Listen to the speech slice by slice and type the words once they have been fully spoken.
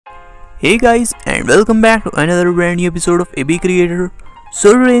Hey guys, and welcome back to another brand new episode of AB Creator.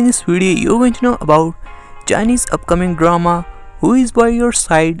 So today in this video you're going to know about Chinese upcoming drama Who Is By Your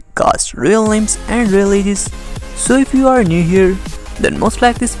Side, cast, real names and real ages. So if you are new here, then must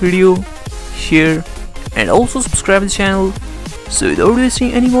like this video, share and also subscribe to the channel. So without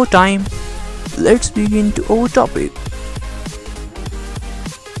wasting any more time, let's begin to our topic.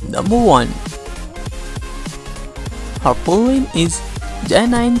 Number 1. Her full name is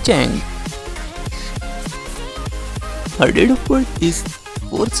Janine Chang. Her date of birth is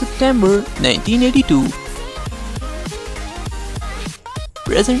 4th September 1982.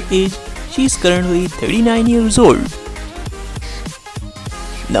 Present age, she is currently 39 years old.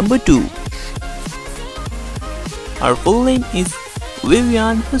 Number 2. Her full name is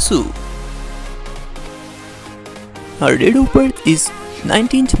Vivian Hsu. Her date of birth is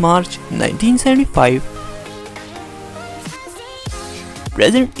 19th March 1975.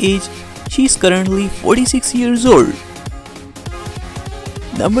 Present age, she is currently 46 years old.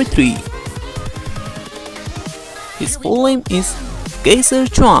 Number 3. His full name is Kaiser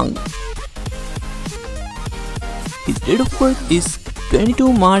Chuang. His date of birth is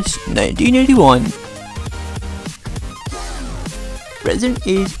 22 March 1981. Present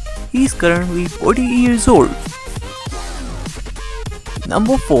age, he is currently 40 years old.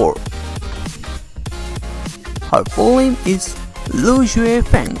 Number 4. Her full name is Lu Jue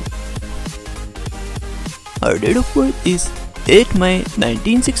Feng. Her date of birth is 8 May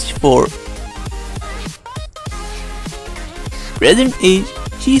 1964. Present age,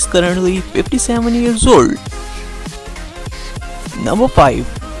 she is currently 57 years old. Number 5.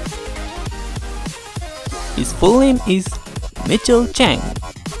 His full name is Mitchell Chang.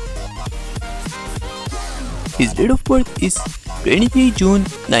 His date of birth is 23 June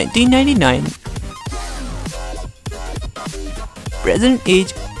 1999. Present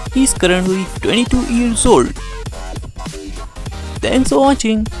age, he is currently 22 years old. Thanks for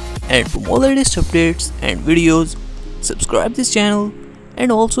watching, and for more latest updates and videos, subscribe this channel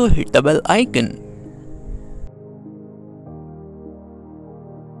and also hit the bell icon.